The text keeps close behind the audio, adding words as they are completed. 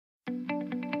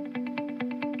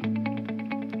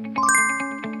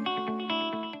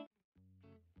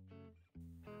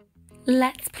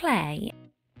Let's play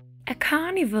a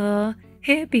carnivore,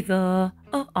 herbivore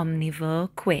or omnivore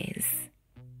quiz.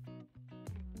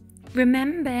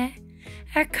 Remember,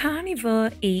 a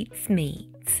carnivore eats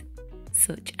meat,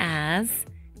 such as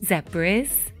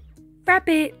zebras,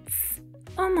 rabbits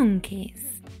or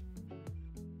monkeys.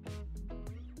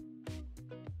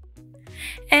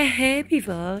 A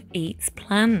herbivore eats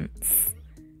plants,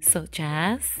 such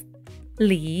as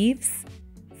leaves,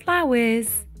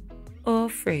 flowers or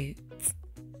fruit.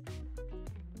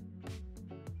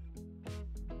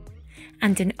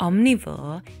 And an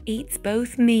omnivore eats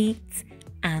both meat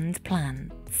and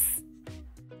plants.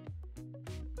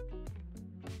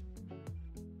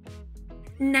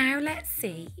 Now let's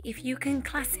see if you can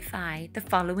classify the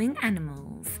following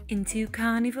animals into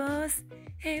carnivores,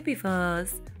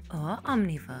 herbivores or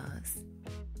omnivores.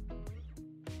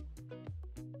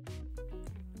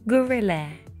 Gorilla.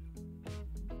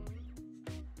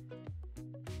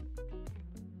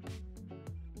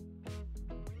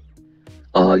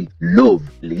 I love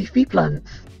leafy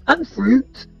plants and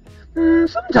fruit.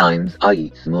 Sometimes I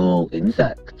eat small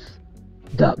insects.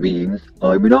 That means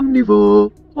I'm an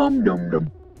omnivore. Om nom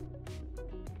nom.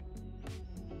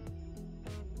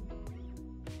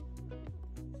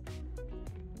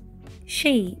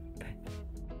 Sheep.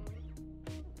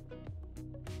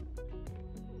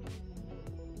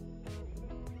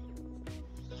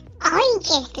 I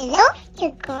just love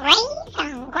to graze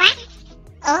on grass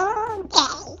all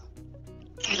day.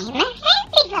 I'm a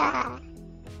herbivore.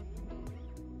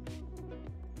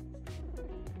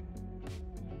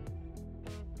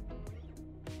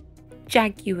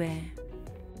 Jaguar.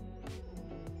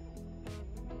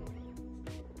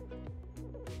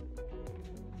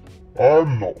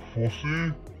 I'm not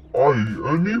fussy. I eat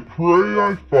any prey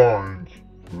I find.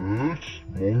 Birds,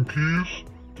 monkeys,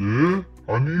 deer,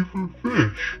 and even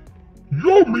fish.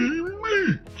 Yummy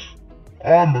meat!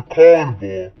 I'm a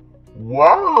carnivore.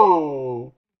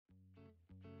 Wow!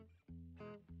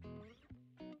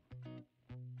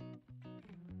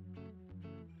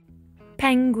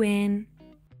 Penguin.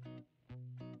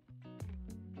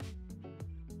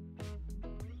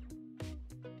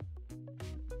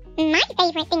 My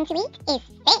favourite thing to eat is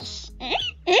fish.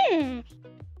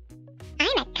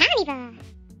 I'm a carnivore.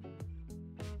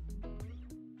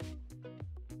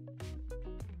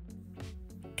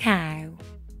 Cow.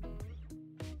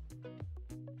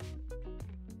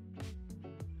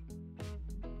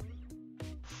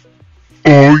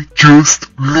 I just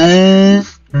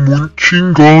love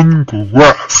munching on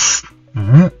grass.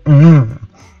 I'm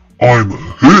a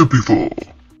herbivore.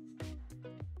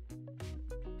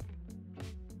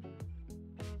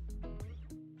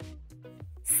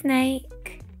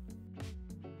 Snake.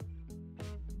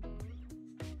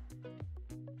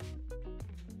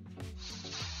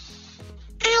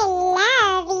 I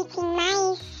love eating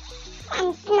mice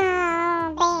and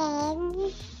small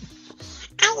birds.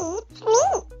 I eat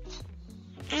meat.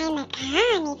 I'm a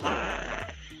carnivore.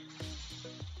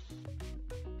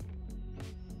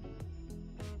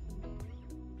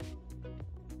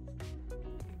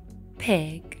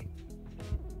 Pig.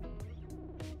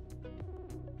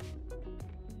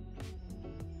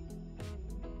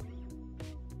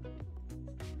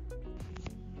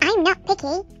 I'm not picky.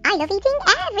 I love eating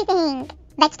everything.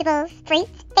 Vegetables,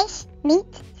 fruits, fish, meat,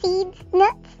 seeds,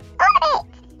 nuts, all of it.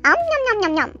 Om nom nom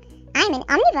nom nom. I'm an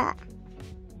omnivore.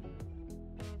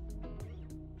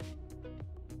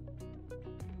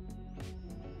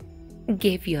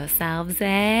 Give yourselves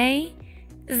a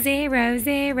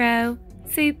 00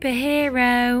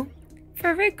 superhero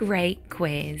for a great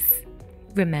quiz.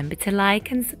 Remember to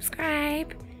like and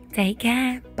subscribe. Take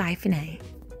care. Bye for now.